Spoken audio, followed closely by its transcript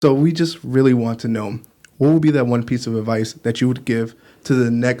So we just really want to know, what would be that one piece of advice that you would give to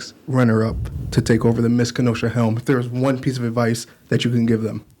the next runner-up to take over the Miss Kenosha helm? If there was one piece of advice that you can give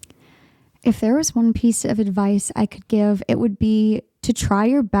them. If there was one piece of advice I could give, it would be to try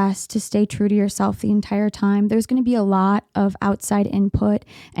your best to stay true to yourself the entire time. There's going to be a lot of outside input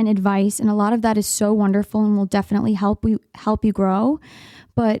and advice, and a lot of that is so wonderful and will definitely help you grow.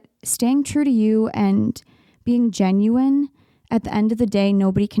 But staying true to you and being genuine, at the end of the day,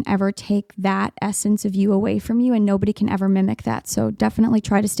 nobody can ever take that essence of you away from you, and nobody can ever mimic that. So definitely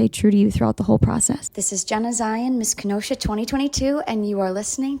try to stay true to you throughout the whole process. This is Jenna Zion, Miss Kenosha 2022, and you are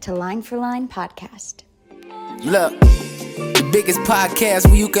listening to Line for Line Podcast. Look, the biggest podcast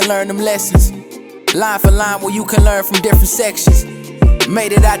where you can learn them lessons. Line for line where you can learn from different sections.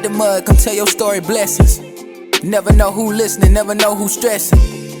 Made it out the mud, come tell your story, blessings. Never know who listening, never know who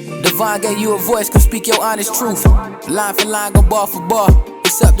stressing. Devon gave you a voice, come speak your honest truth. Line for line, go bar for bar,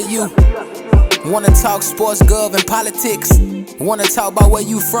 it's up to you. Wanna talk sports, gov, and politics? Wanna talk about where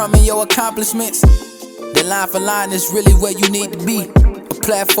you from and your accomplishments? The Line for Line is really where you need to be. A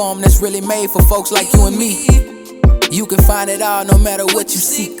platform that's really made for folks like you and me. You can find it all no matter what you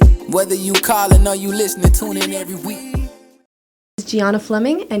seek. Whether you calling or you listening, tune in every week. This is Gianna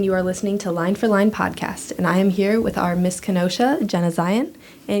Fleming, and you are listening to Line for Line Podcast. And I am here with our Miss Kenosha, Jenna Zion.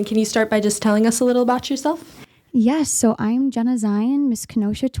 And can you start by just telling us a little about yourself? Yes, so I'm Jenna Zion, Miss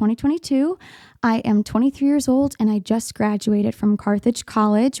Kenosha 2022. I am 23 years old, and I just graduated from Carthage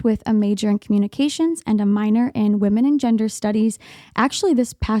College with a major in communications and a minor in women and gender studies, actually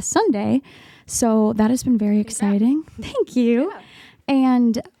this past Sunday. So that has been very exciting. Thank you. Yeah.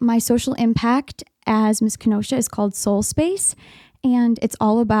 And my social impact as Miss Kenosha is called Soul Space. And it's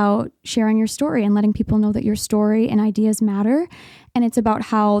all about sharing your story and letting people know that your story and ideas matter. And it's about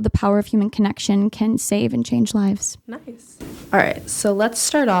how the power of human connection can save and change lives. Nice. All right. So let's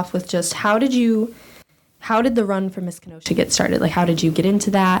start off with just how did the run for Miss Kenosha get started? Like, how did you get into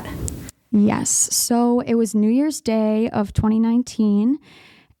that? Yes. So it was New Year's Day of 2019.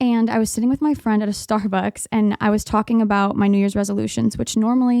 And I was sitting with my friend at a Starbucks, and I was talking about my New Year's resolutions, which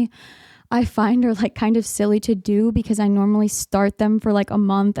normally I find are like kind of silly to do because I normally start them for like a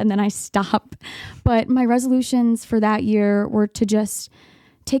month and then I stop. But my resolutions for that year were to just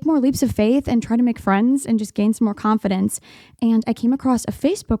take more leaps of faith and try to make friends and just gain some more confidence. And I came across a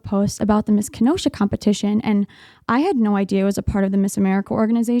Facebook post about the Miss Kenosha competition, and I had no idea it was a part of the Miss America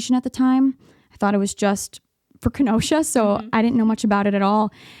organization at the time. I thought it was just for Kenosha, so I didn't know much about it at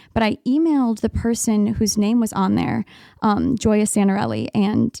all. But I emailed the person whose name was on there, Joya Santarelli,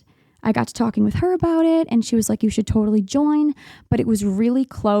 and I got to talking with her about it, and she was like, you should totally join. But it was really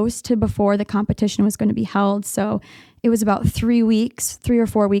close to before the competition was going to be held. So it was about 3 or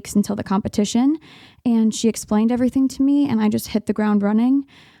 4 weeks until the competition. And she explained everything to me, and I just hit the ground running.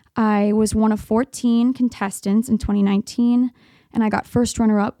 I was one of 14 contestants in 2019, and I got first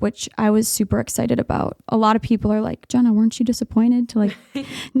runner-up, which I was super excited about. A lot of people are like, Jenna, weren't you disappointed to like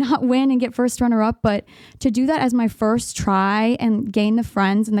not win and get first runner-up? But to do that as my first try and gain the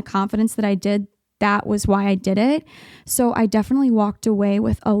friends and the confidence that I did, that was why I did it. So I definitely walked away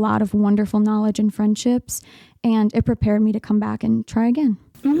with a lot of wonderful knowledge and friendships, and it prepared me to come back and try again.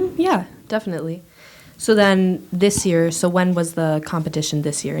 Mm-hmm. Yeah, definitely. So then this year, so when was the competition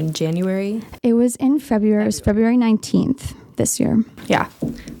this year? In January? It was in February. It was February 19th this year. Yeah.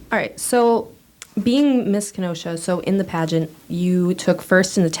 All right. So being Miss Kenosha, so in the pageant, you took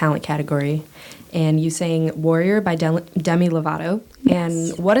first in the talent category, and you sang Warrior by Demi Lovato.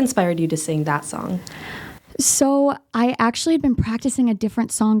 Yes. And what inspired you to sing that song? So I actually had been practicing a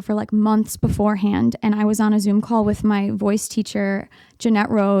different song for like months beforehand, and I was on a Zoom call with my voice teacher,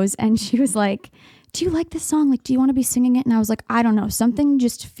 Jeanette Rose, and she was like, do you like this song? Like, do you want to be singing it? And I was like, I don't know. Something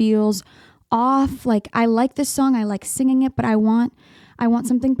just feels off. Like, I like this song. I like singing it, but I want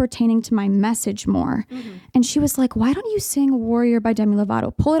something pertaining to my message more. Mm-hmm. And she was like, why don't you sing Warrior by Demi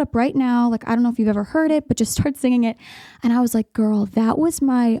Lovato? Pull it up right now. Like, I don't know if you've ever heard it, but just start singing it. And I was like, girl, that was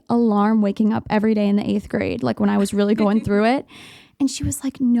my alarm waking up every day in the 8th grade, like when I was really going through it. And she was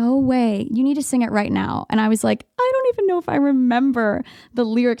like, no way, you need to sing it right now. And I was like, I don't even know if I remember the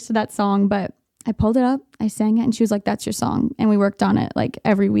lyrics to that song, but I pulled it up, I sang it, and she was like, that's your song. And we worked on it like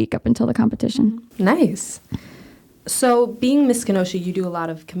every week up until the competition. Nice. So being Miss Kenosha, you do a lot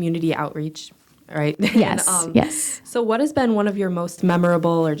of community outreach, right? Yes, yes. So what has been one of your most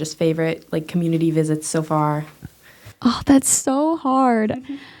memorable or just favorite like community visits so far? Oh, that's so hard.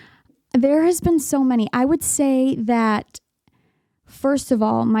 Mm-hmm. There has been so many. I would say that, first of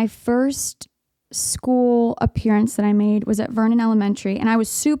all, my first school appearance that I made was at Vernon Elementary, and I was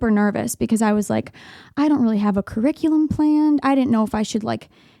super nervous because I was like, I don't really have a curriculum planned. I didn't know if I should like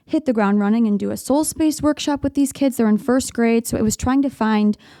hit the ground running and do a soul space workshop with these kids. They're in first grade. So it was trying to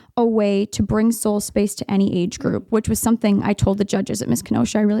find a way to bring soul space to any age group, which was something I told the judges at Miss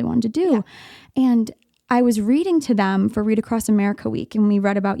Kenosha I really wanted to do. Yeah. And I was reading to them for Read Across America Week, and we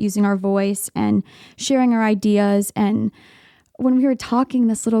read about using our voice and sharing our ideas. And when we were talking,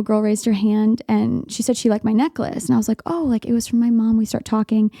 this little girl raised her hand and she said she liked my necklace. And I was like, oh, like it was from my mom. We start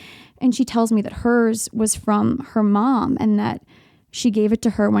talking. And she tells me that hers was from her mom and that she gave it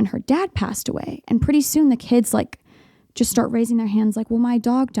to her when her dad passed away. And pretty soon the kids like just start raising their hands like, well, my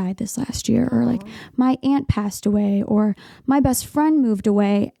dog died this last year, or like my aunt passed away, or my best friend moved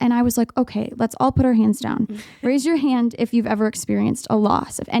away. And I was like, okay, let's all put our hands down. Raise your hand if you've ever experienced a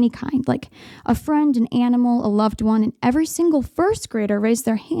loss of any kind, like a friend, an animal, a loved one. And every single first grader raised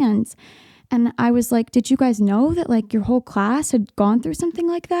their hands. And I was like, did you guys know that like your whole class had gone through something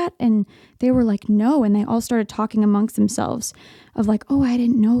like that? And they were like, no. And they all started talking amongst themselves of like, oh, I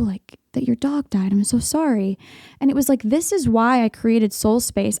didn't know like that your dog died. I'm so sorry. And it was like, this is why I created Soul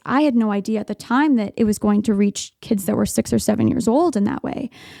Space. I had no idea at the time that it was going to reach kids that were 6 or 7 years old in that way.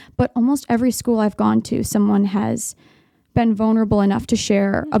 But almost every school I've gone to, someone has been vulnerable enough to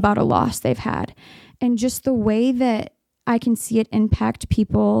share about a loss they've had. And just the way that I can see it impact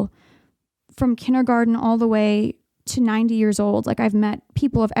people from kindergarten all the way to 90 years old. Like I've met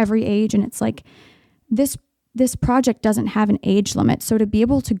people of every age, and it's like this project doesn't have an age limit. So to be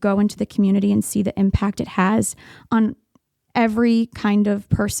able to go into the community and see the impact it has on every kind of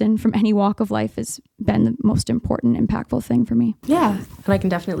person from any walk of life has been the most important, impactful thing for me. Yeah. And I can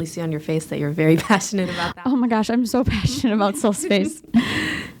definitely see on your face that you're very passionate about that. Oh my gosh, I'm so passionate about Soul Space.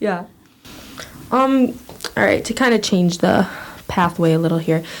 Yeah. All right, to kind of change the pathway a little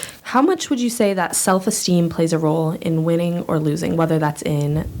here, how much would you say that self-esteem plays a role in winning or losing, whether that's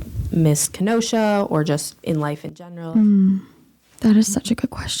in Miss Kenosha or just in life in general? That is such a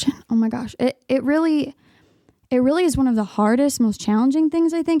good question. Oh my gosh. It really is one of the hardest, most challenging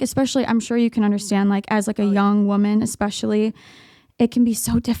things, I think, especially I'm sure you can understand, like as like a young woman, especially, it can be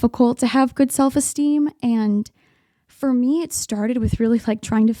so difficult to have good self-esteem. And for me, it started with really like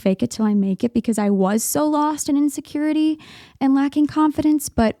trying to fake it till I make it, because I was so lost in insecurity and lacking confidence.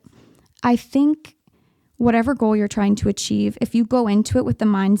 But I think whatever goal you're trying to achieve, if you go into it with the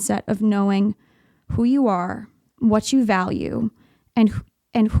mindset of knowing who you are, what you value,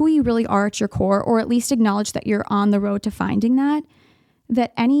 and who you really are at your core, or at least acknowledge that you're on the road to finding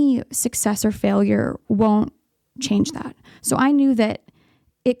that any success or failure won't change that. So I knew that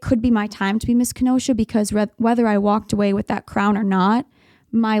it could be my time to be Miss Kenosha, because whether I walked away with that crown or not,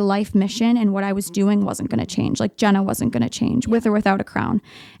 my life mission and what I was doing wasn't going to change. Like Jenna wasn't going to change with or without a crown.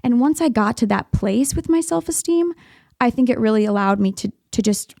 And once I got to that place with my self-esteem, I think it really allowed me to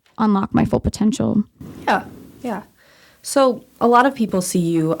just unlock my full potential. Yeah. So a lot of people see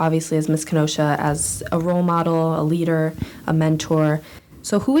you, obviously, as Miss Kenosha, as a role model, a leader, a mentor.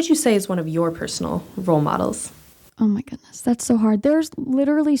 So who would you say is one of your personal role models? Oh my goodness, that's so hard. There's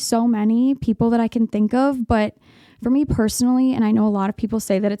literally so many people that I can think of, but for me personally, and I know a lot of people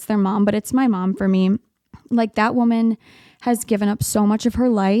say that it's their mom, but it's my mom for me. Like that woman has given up so much of her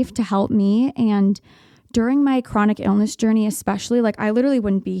life to help me. And during my chronic illness journey, especially, like I literally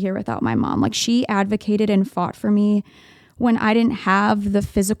wouldn't be here without my mom. Like she advocated and fought for me when I didn't have the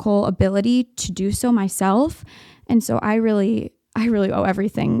physical ability to do so myself. And so I really owe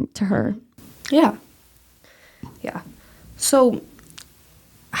everything to her. Yeah. So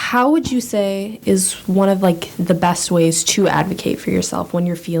how would you say is one of like the best ways to advocate for yourself when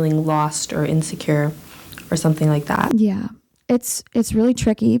you're feeling lost or insecure or something like that? Yeah, it's really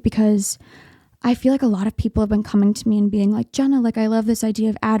tricky, because I feel like a lot of people have been coming to me and being like, Jenna, like I love this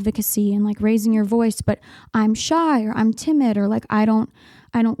idea of advocacy and like raising your voice, but I'm shy or I'm timid, or like I don't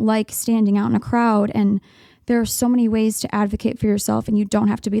like standing out in a crowd. And there are so many ways to advocate for yourself, and you don't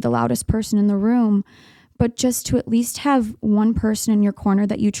have to be the loudest person in the room. But just to at least have one person in your corner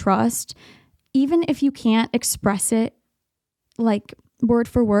that you trust, even if you can't express it like word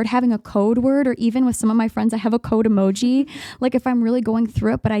for word, having a code word, or even with some of my friends, I have a code emoji. Like if I'm really going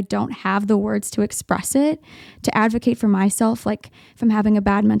through it, but I don't have the words to express it, to advocate for myself, like if I'm having a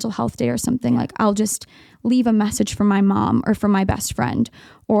bad mental health day or something, like I'll just leave a message for my mom or for my best friend.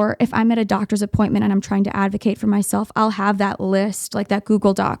 Or if I'm at a doctor's appointment and I'm trying to advocate for myself, I'll have that list, like that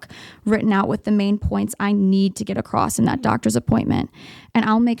Google Doc, written out with the main points I need to get across in that doctor's appointment. And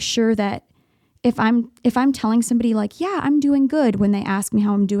I'll make sure that if I'm telling somebody like, yeah, I'm doing good, when they ask me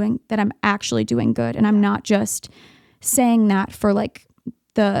how I'm doing, that I'm actually doing good. And I'm not just saying that for like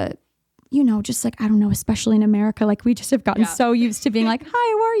the you know, just like, I don't know, especially in America, like we just have gotten so used to being like, hi,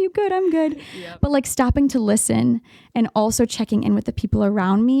 how are you? Good, I'm good. But like stopping to listen and also checking in with the people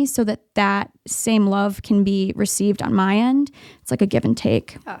around me so that that same love can be received on my end. It's like a give and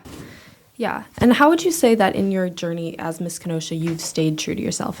take. Yeah. And how would you say that in your journey as Miss Kenosha, you've stayed true to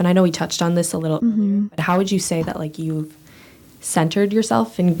yourself? And I know we touched on this a little earlier, but how would you say that like you've centered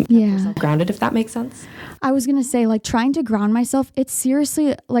yourself and kept yourself grounded, if that makes sense? I was going to say, like, trying to ground myself, it's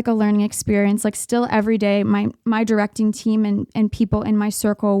seriously like a learning experience. Like, still every day, my directing team and people in my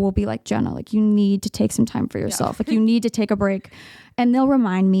circle will be like, Jenna, like, you need to take some time for yourself. Like, you need to take a break. And they'll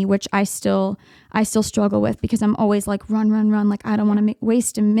remind me, which I still struggle with, because I'm always like, run. Like, I don't want to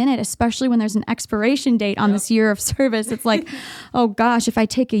waste a minute, especially when there's an expiration date on this year of service. It's like, oh gosh, if I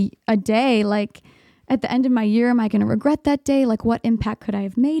take a day, like, at the end of my year, am I going to regret that day? Like, what impact could I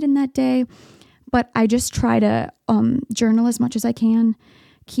have made in that day? But I just try to journal as much as I can,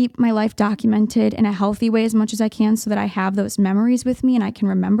 keep my life documented in a healthy way as much as I can so that I have those memories with me and I can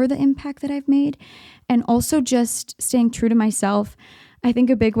remember the impact that I've made. And also just staying true to myself. I think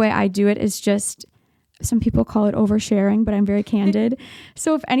a big way I do it is just, some people call it oversharing, but I'm very candid.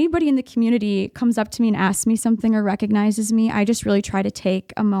 So if anybody in the community comes up to me and asks me something or recognizes me, I just really try to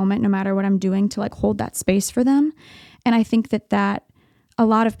take a moment, no matter what I'm doing, to like hold that space for them. And I think that a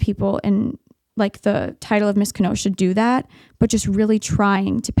lot of people in like the title of Miss Kenosha do that, but just really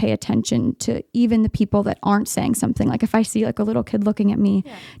trying to pay attention to even the people that aren't saying something. Like if I see like a little kid looking at me,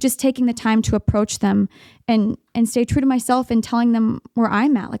 just taking the time to approach them and stay true to myself and telling them where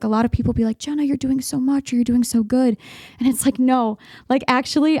I'm at. Like a lot of people be like, Jenna, you're doing so much, or you're doing so good. And it's like, no, like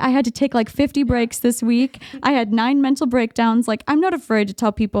actually I had to take like 50 breaks this week. I had 9 mental breakdowns. Like I'm not afraid to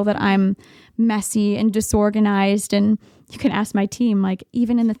tell people that I'm messy and disorganized. And you can ask my team, like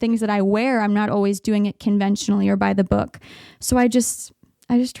even in the things that I wear, I'm not always doing it conventionally or by the book. So I just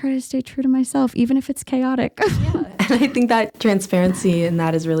try to stay true to myself, even if it's chaotic. And I think that transparency and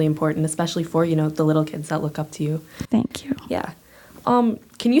that is really important, especially for, you know, the little kids that look up to you. Thank you. Yeah.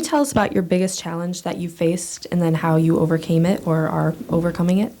 Can you tell us about your biggest challenge that you faced and then how you overcame it or are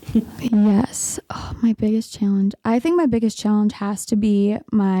overcoming it? Yes. Oh, my biggest challenge. I think my biggest challenge has to be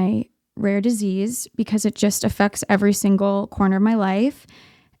my rare disease, because it just affects every single corner of my life.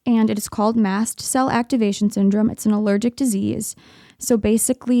 And it is called mast cell activation syndrome. It's an allergic disease. So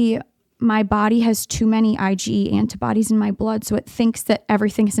basically, my body has too many IgE antibodies in my blood, so it thinks that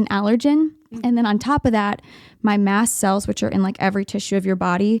everything is an allergen. And then on top of that, my mast cells, which are in like every tissue of your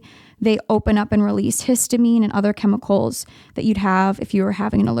body, they open up and release histamine and other chemicals that you'd have if you were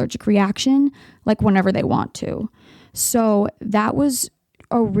having an allergic reaction, like whenever they want to. So that was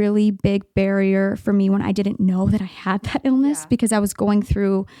a really big barrier for me when I didn't know that I had that illness, because I was going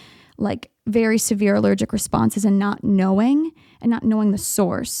through like very severe allergic responses and not knowing the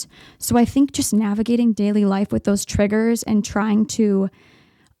source. So I think just navigating daily life with those triggers and trying to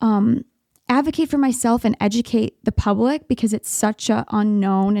advocate for myself and educate the public, because it's such a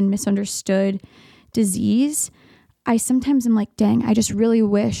unknown and misunderstood disease. I sometimes am like, dang, I just really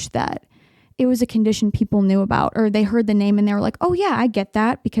wish that it was a condition people knew about, or they heard the name and they were like, oh yeah, I get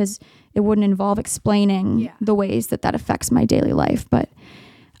that, because it wouldn't involve explaining the ways that affects my daily life. But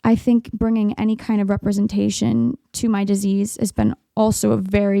I think bringing any kind of representation to my disease has been also a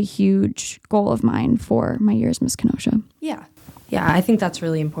very huge goal of mine for my year as Miss Kenosha. Yeah, I think that's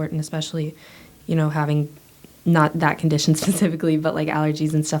really important, especially, you know, having not that condition specifically, but like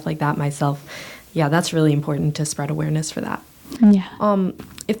allergies and stuff like that myself. Yeah, that's really important to spread awareness for that. Yeah.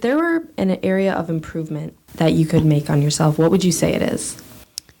 If there were an area of improvement that you could make on yourself, what would you say it is?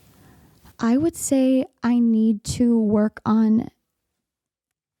 I would say I need to work on,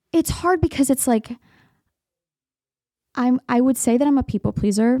 it's hard because it's like, I would say that I'm a people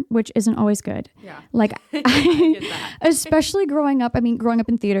pleaser, which isn't always good. Yeah. Like, I get that. especially growing up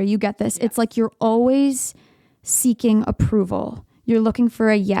in theater, you get this. It's like you're always seeking approval. You're looking for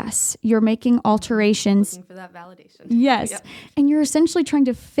a yes. You're making alterations. Looking for that validation. Yes. Yep. And you're essentially trying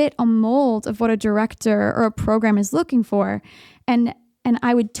to fit a mold of what a director or a program is looking for. And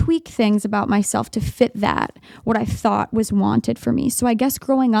I would tweak things about myself to fit that, what I thought was wanted for me. So I guess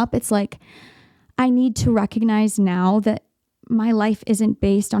growing up, it's like, I need to recognize now that my life isn't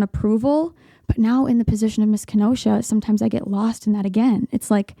based on approval. But now in the position of Miss Kenosha, sometimes I get lost in that again.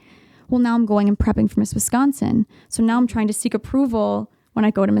 It's like, well, now I'm going and prepping for Miss Wisconsin. So now I'm trying to seek approval when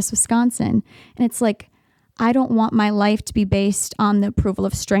I go to Miss Wisconsin. And it's like, I don't want my life to be based on the approval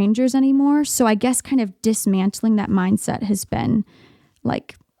of strangers anymore. So I guess kind of dismantling that mindset has been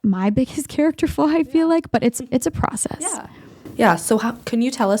like my biggest character flaw, I feel like, but it's a process. Yeah. So can you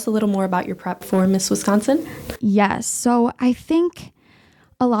tell us a little more about your prep for Miss Wisconsin? Yes. So I think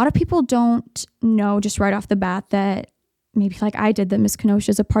a lot of people don't know just right off the bat that maybe like I did, that Miss Kenosha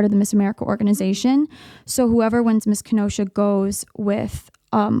is a part of the Miss America organization. So whoever wins Miss Kenosha goes with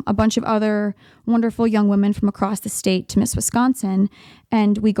a bunch of other wonderful young women from across the state to Miss Wisconsin.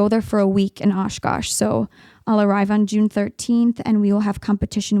 And we go there for a week in Oshkosh. So I'll arrive on June 13th and we will have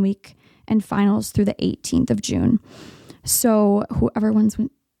competition week and finals through the 18th of June. So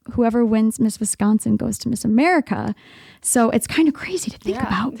whoever wins Miss Wisconsin goes to Miss America. So it's kind of crazy to think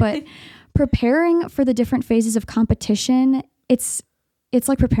about, but preparing for the different phases of competition, it's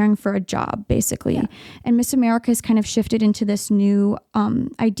like preparing for a job, basically. Yeah. And Miss America has kind of shifted into this new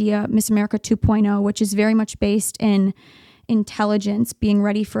idea, Miss America 2.0, which is very much based in intelligence, being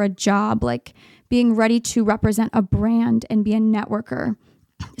ready for a job, like being ready to represent a brand and be a networker.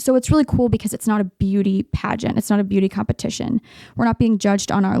 So it's really cool because it's not a beauty pageant. It's not a beauty competition. We're not being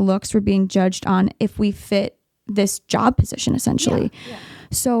judged on our looks. We're being judged on if we fit this job position, essentially. Yeah.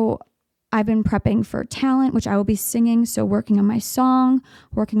 So I've been prepping for talent, which I will be singing. So working on my song,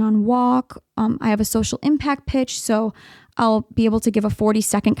 working on walk. I have a social impact pitch. So I'll be able to give a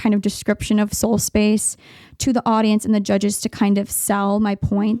 40-second kind of description of Soul Space to the audience and the judges to kind of sell my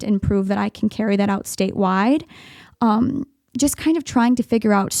point and prove that I can carry that out statewide. Just kind of trying to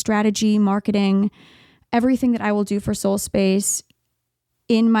figure out strategy, marketing, everything that I will do for Soul Space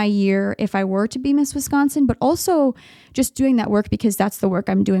in my year if I were to be Miss Wisconsin, but also just doing that work because that's the work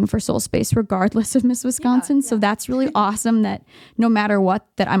I'm doing for Soul Space regardless of Miss Wisconsin. Yeah. So that's really awesome that no matter what,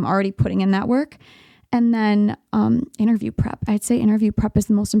 that I'm already putting in that work. And then interview prep. I'd say interview prep is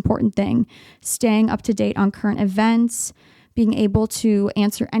the most important thing. Staying up to date on current events, being able to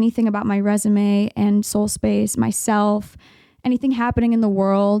answer anything about my resume and Soul Space, myself, anything happening in the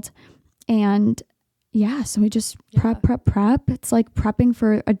world. And yeah, so we just prep. It's like prepping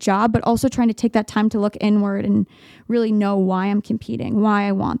for a job, but also trying to take that time to look inward and really know why I'm competing, why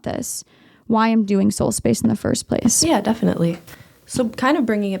I want this, why I'm doing Soul Space in the first place. Yeah, definitely. So kind of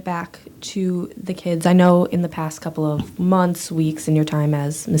bringing it back to the kids, I know in the past couple of months, weeks in your time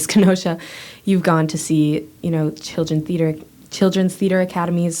as Miss Kenosha, you've gone to see, Children's Theater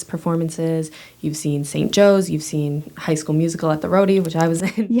Academy's performances. You've seen St. Joe's. You've seen High School Musical at the Rhodey, which I was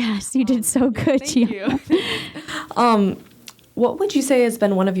in. Yes, you did so good, Thank you. What would you say has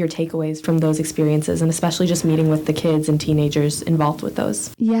been one of your takeaways from those experiences, and especially just meeting with the kids and teenagers involved with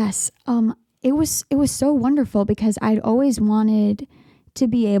those? Yes, it was so wonderful because I'd always wanted to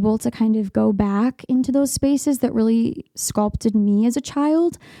be able to kind of go back into those spaces that really sculpted me as a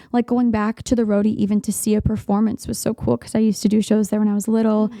child. Like going back to the Rhodey even to see a performance was so cool because I used to do shows there when I was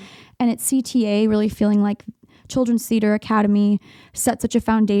little. Mm-hmm. And at CTA, really feeling like Children's Theater Academy set such a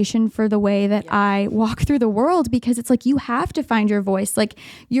foundation for the way that I walk through the world, because it's like you have to find your voice. Like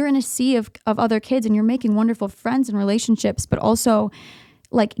you're in a sea of other kids and you're making wonderful friends and relationships, but also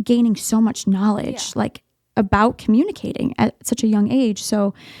like gaining so much knowledge. Like about communicating at such a young age.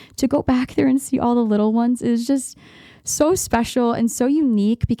 So to go back there and see all the little ones is just so special and so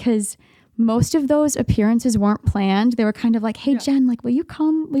unique because most of those appearances weren't planned. They were kind of like, hey, Jen, like, will you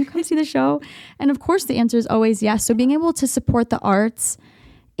come see the show? And of course the answer is always yes. So being able to support the arts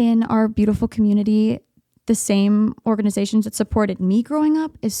in our beautiful community, the same organizations that supported me growing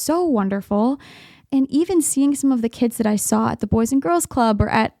up, is so wonderful. And even seeing some of the kids that I saw at the Boys and Girls Club or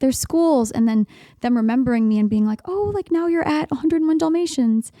at their schools, and then them remembering me and being like, oh, like now you're at 101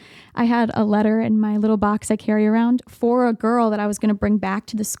 Dalmatians. I had a letter in my little box I carry around for a girl that I was going to bring back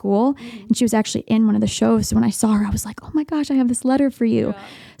to the school. Mm-hmm. And she was actually in one of the shows. So when I saw her, I was like, oh my gosh, I have this letter for you. Yeah.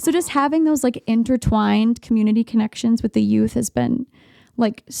 So just having those like intertwined community connections with the youth has been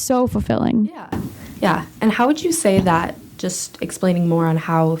like so fulfilling. Yeah. Yeah. And how would you say that, just explaining more on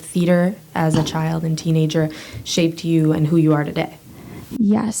how theater as a child and teenager shaped you and who you are today?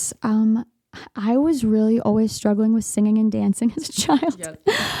 Yes. I was really always struggling with singing and dancing as a child. Yep.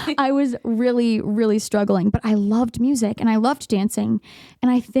 I was really, really struggling, but I loved music and I loved dancing.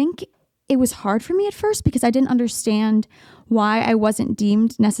 And I think it was hard for me at first because I didn't understand why I wasn't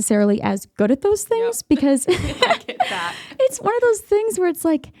deemed necessarily as good at those things. Yep. Because I get that. It's one of those things where it's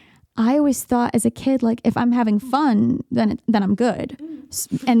like, I always thought as a kid, like if I'm having fun, then I'm good.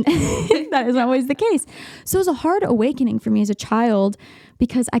 And that isn't always the case. So it was a hard awakening for me as a child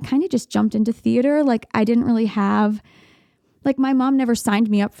because I kind of just jumped into theater. Like I didn't really have, like my mom never signed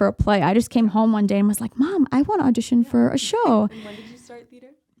me up for a play. I just came home one day and was like, Mom, I want to audition for a show. And when did you start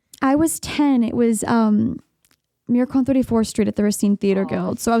theater? I was 10. It was Miracle on 34th Street at the Racine Theater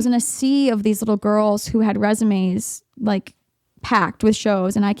Guild. So I was in a sea of these little girls who had resumes like packed with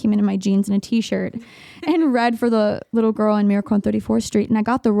shows, and I came in my jeans and a t-shirt and read for the little girl in Miracle on 34th Street, and I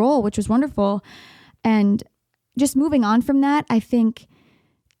got the role, which was wonderful. And just moving on from that, I think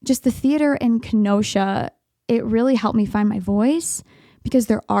just the theater in Kenosha, it really helped me find my voice because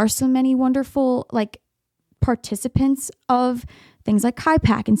there are so many wonderful like participants of things like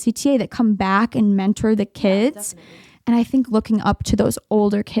KIPAC and CTA that come back and mentor the kids. And I think looking up to those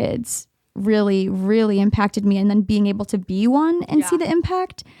older kids really, really impacted me. And then being able to be one and see the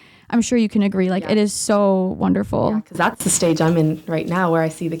impact, I'm sure you can agree. Like it is so wonderful. Because that's the stage I'm in right now where I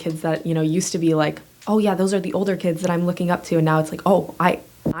see the kids that, you know, used to be like, oh yeah, those are the older kids that I'm looking up to. And now it's like, oh,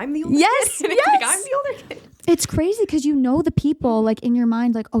 I'm the older kid. Yes. Like, I'm the older kid. It's crazy because you know the people like in your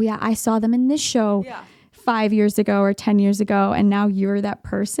mind, like, oh yeah, I saw them in this show 5 years ago or 10 years ago. And now you're that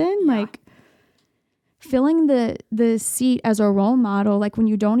person. Like filling the seat as a role model, like when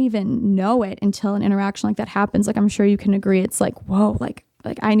you don't even know it until an interaction like that happens, like I'm sure you can agree. It's like, whoa, like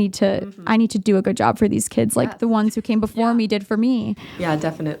I need to do a good job for these kids. Like the ones who came before me did for me. Yeah,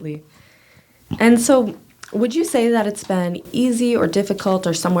 definitely. And so would you say that it's been easy or difficult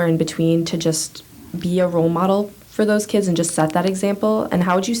or somewhere in between to just be a role model for those kids and just set that example? And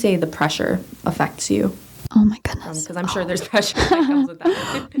how would you say the pressure affects you? Oh my goodness. Because I'm sure there's pressure that comes with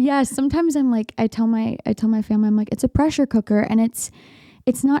that. Yes, sometimes I'm like, I tell my family, I'm like, it's a pressure cooker, and it's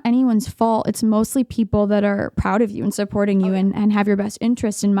not anyone's fault. It's mostly people that are proud of you and supporting you and have your best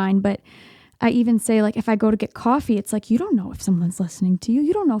interest in mind. But I even say, like, if I go to get coffee, it's like, you don't know if someone's listening to you.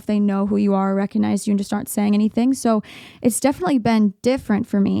 You don't know if they know who you are or recognize you and just aren't saying anything. So it's definitely been different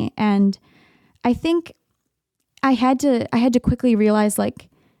for me. And I think I had to quickly realize, like,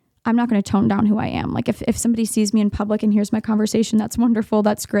 I'm not going to tone down who I am. Like if somebody sees me in public and hears my conversation, that's wonderful.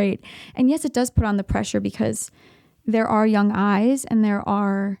 That's great. And yes, it does put on the pressure because there are young eyes and there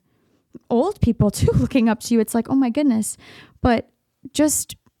are old people too looking up to you. It's like, oh my goodness. But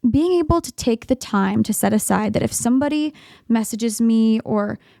just being able to take the time to set aside that if somebody messages me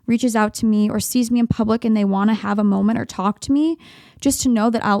or reaches out to me or sees me in public and they want to have a moment or talk to me, just to know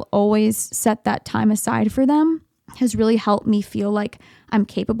that I'll always set that time aside for them has really helped me feel like I'm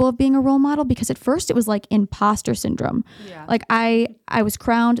capable of being a role model, because at first it was like imposter syndrome. Yeah. Like I was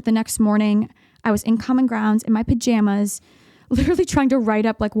crowned the next morning. I was in Common Grounds in my pajamas, literally trying to write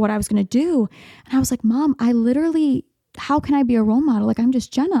up like what I was going to do. And I was like, Mom, how can I be a role model? Like, I'm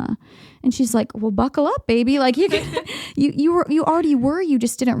just Jenna. And she's like, well, buckle up, baby. Like you already were, you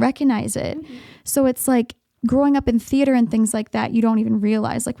just didn't recognize it. Mm-hmm. So it's like, growing up in theater and things like that, you don't even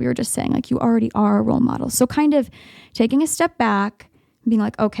realize, like we were just saying, like you already are a role model. So kind of taking a step back and being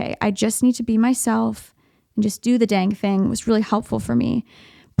like, okay, I just need to be myself and just do the dang thing was really helpful for me.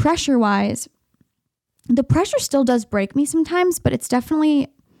 Pressure-wise, the pressure still does break me sometimes, but it's definitely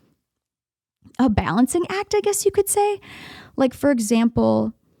a balancing act, I guess you could say. Like, for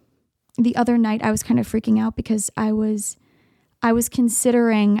example, the other night I was kind of freaking out because I was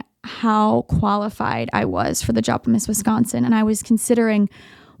considering how qualified I was for the job of Miss Wisconsin. And I was considering,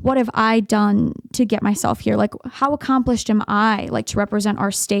 what have I done to get myself here? Like, how accomplished am I, like, to represent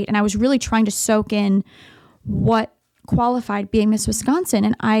our state? And I was really trying to soak in what qualified being Miss Wisconsin.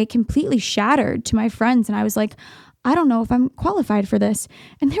 And I completely shattered to my friends. And I was like, I don't know if I'm qualified for this.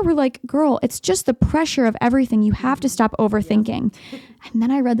 And they were like, girl, it's just the pressure of everything. You have to stop overthinking. Yeah. And then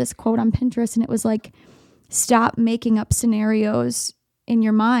I read this quote on Pinterest, and it was like, stop making up scenarios in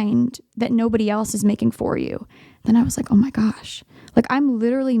your mind that nobody else is making for you. Then I was like, oh my gosh, like I'm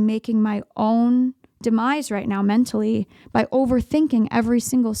literally making my own demise right now mentally by overthinking every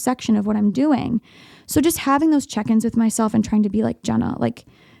single section of what I'm doing. So just having those check-ins with myself and trying to be like, Jenna, like,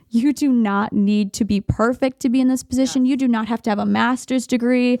 you do not need to be perfect to be in this position. You do not have to have a master's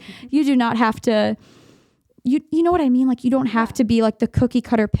degree. You do not have to, you know what I mean? Like, you don't have to be like the cookie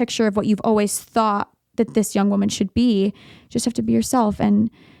cutter picture of what you've always thought that this young woman should be. You just have to be yourself. And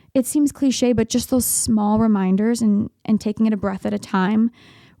it seems cliche, but just those small reminders and taking it a breath at a time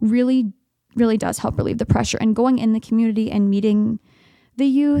really, really does help relieve the pressure. And going in the community and meeting the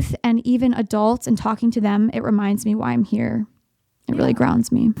youth and even adults and talking to them, it reminds me why I'm here. It really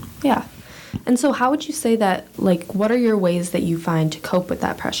grounds me. Yeah. And so how would you say that, like, what are your ways that you find to cope with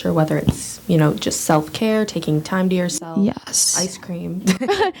that pressure, whether it's, just self-care, taking time to yourself, yes, ice cream,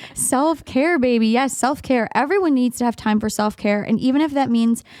 self-care, baby. Yes. Self-care. Everyone needs to have time for self-care. And even if that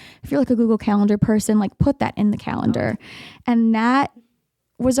means, if you're like a Google Calendar person, like, put that in the calendar. Okay. And that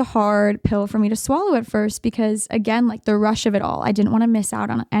was a hard pill for me to swallow at first, because again, like the rush of it all, I didn't want to miss out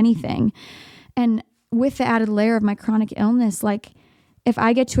on anything. And with the added layer of my chronic illness, like, if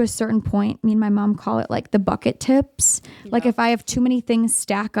I get to a certain point, me and my mom call it like the bucket tips. Yeah. Like, if I have too many things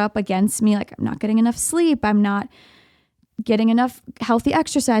stack up against me, like I'm not getting enough sleep, I'm not getting enough healthy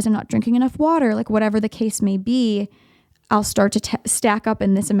exercise, I'm not drinking enough water, like whatever the case may be, I'll start to stack up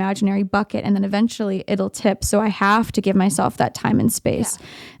in this imaginary bucket, and then eventually it'll tip. So I have to give myself that time and space. Yeah.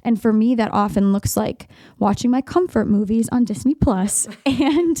 And for me, that often looks like watching my comfort movies on Disney Plus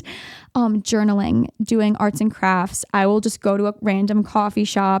and journaling, doing arts and crafts. I will just go to a random coffee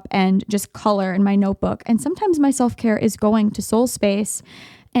shop and just color in my notebook. And sometimes my self-care is going to Soul Space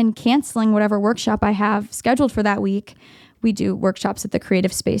and canceling whatever workshop I have scheduled for that week. We do workshops at the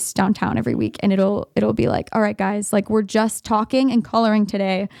Creative Space downtown every week, and it'll be like, all right, guys, like we're just talking and coloring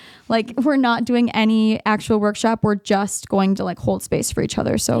today. Like we're not doing any actual workshop. We're just going to like hold space for each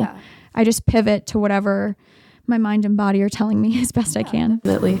other. So I just pivot to whatever my mind and body are telling me as best I can.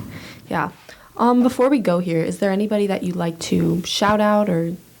 Definitely. Yeah. Before we go here, is there anybody that you'd like to shout out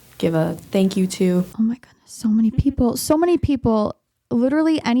or give a thank you to? Oh my goodness, so many people.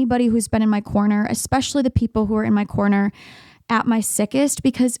 Literally anybody who's been in my corner, especially the people who are in my corner at my sickest,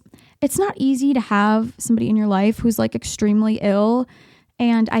 because it's not easy to have somebody in your life who's like extremely ill.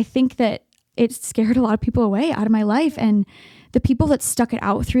 And I think that it scared a lot of people away out of my life. And the people that stuck it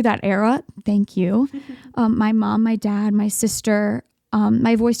out through that era, thank you. My mom, my dad, my sister,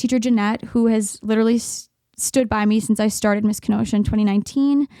 my voice teacher, Jeanette, who has literally stood by me since I started Miss Kenosha in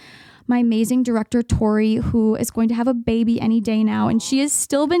 2019. My amazing director, Tori, who is going to have a baby any day now. And she has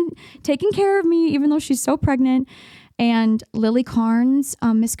still been taking care of me, even though she's so pregnant. And Lily Carnes,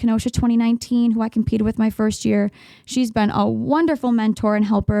 Miss Kenosha 2019, who I competed with my first year. She's been a wonderful mentor and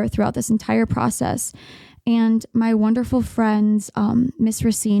helper throughout this entire process. And my wonderful friends, Miss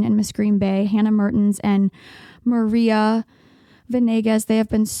Racine and Miss Green Bay, Hannah Mertens and Maria Venegas, they have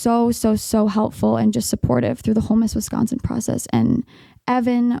been so helpful and just supportive through the whole Miss Wisconsin process. And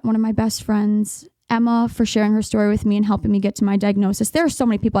Evan, one of my best friends, Emma, for sharing her story with me and helping me get to my diagnosis. There are so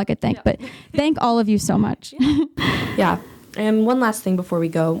many people I could thank, but thank all of you so much. Yeah. And one last thing before we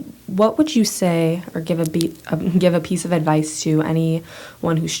go, what would you say or give a piece of advice to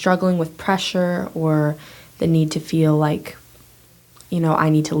anyone who's struggling with pressure or the need to feel like, I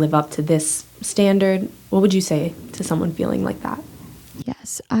need to live up to this standard? What would you say to someone feeling like that?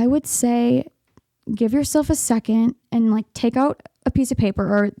 Yes, I would say give yourself a second and like take out a piece of paper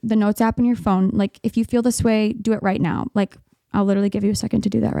or the notes app on your phone. Like if you feel this way, do it right now. Like I'll literally give you a second to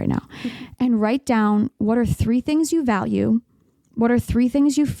do that right now. And write down what are 3 things you value, what are 3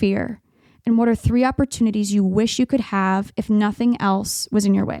 things you fear, and what are 3 opportunities you wish you could have if nothing else was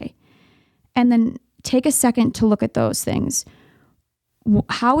in your way. And then take a second to look at those things.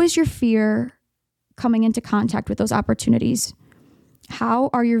 How is your fear coming into contact with those opportunities? How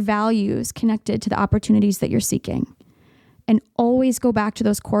are your values connected to the opportunities that you're seeking? And always go back to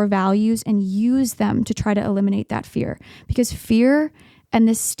those core values and use them to try to eliminate that fear. Because fear and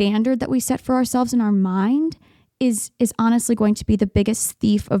this standard that we set for ourselves in our mind is honestly going to be the biggest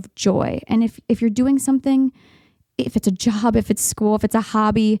thief of joy. And if you're doing something, if it's a job, if it's school, if it's a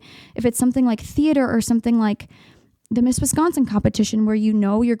hobby, if it's something like theater or something like the Miss Wisconsin competition where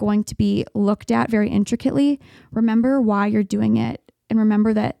you're going to be looked at very intricately, remember why you're doing it. And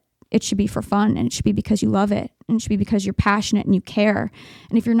remember that it should be for fun, and it should be because you love it, and it should be because you're passionate and you care.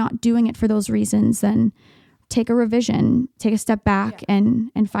 And if you're not doing it for those reasons, then take a revision, take a step back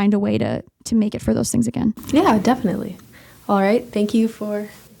and find a way to make it for those things again. Yeah, definitely. All right. Thank you for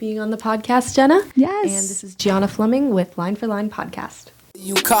being on the podcast, Jenna. Yes. And this is Gianna Fleming with Line for Line Podcast.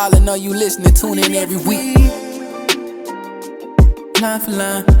 You calling or you listening, tune in every week. Line for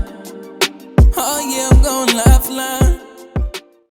line. Oh yeah, I'm going line for line.